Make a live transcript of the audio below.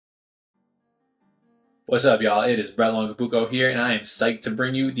What's up, y'all? It is Brett Longabuco here, and I am psyched to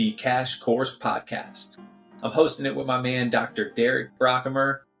bring you the Cash Course Podcast. I'm hosting it with my man, Dr. Derek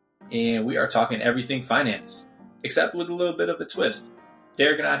Brockemer, and we are talking everything finance, except with a little bit of a twist.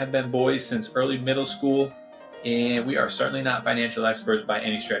 Derek and I have been boys since early middle school, and we are certainly not financial experts by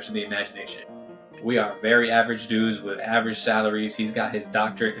any stretch of the imagination. We are very average dudes with average salaries. He's got his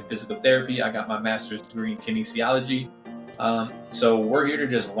doctorate in physical therapy. I got my master's degree in kinesiology. So we're here to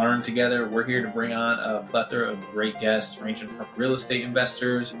just learn together. We're here to bring on a plethora of great guests, ranging from real estate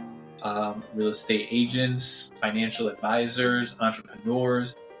investors, real estate agents, financial advisors,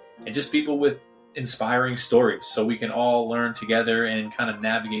 entrepreneurs, and just people with inspiring stories, so we can all learn together and kind of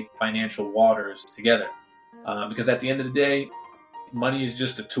navigate financial waters together. Because at the end of the day, money is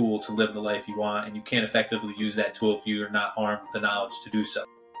just a tool to live the life you want, and you can't effectively use that tool if you are not armed with the knowledge to do so.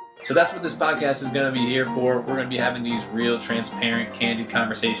 So that's what this podcast is going to be here for. We're going to be having these real, transparent, candid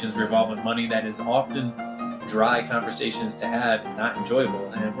conversations revolving money that is often dry conversations to have and not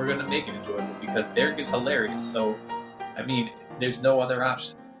enjoyable. And we're going to make it enjoyable because Derek is hilarious. So, there's no other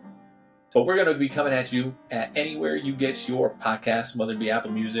option. But we're going to be coming at you at anywhere you get your podcasts, whether it be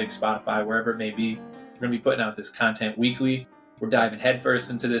Apple Music, Spotify, wherever it may be. We're going to be putting out this content weekly. We're diving headfirst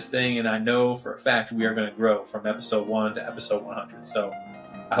into this thing, and I know for a fact we are going to grow from episode 1 to episode 100. So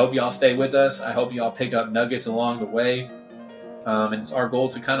I hope y'all stay with us. I hope y'all pick up nuggets along the way. And it's our goal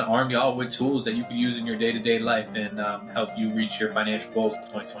to kind of arm y'all with tools that you can use in your day-to-day life and help you reach your financial goals in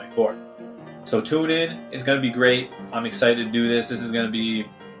 2024. So tune in. It's going to be great. I'm excited to do this. This is going to be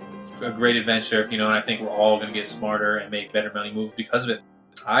a great adventure, and I think we're all going to get smarter and make better money moves because of it.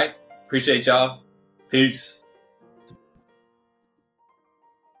 All right. Appreciate y'all. Peace.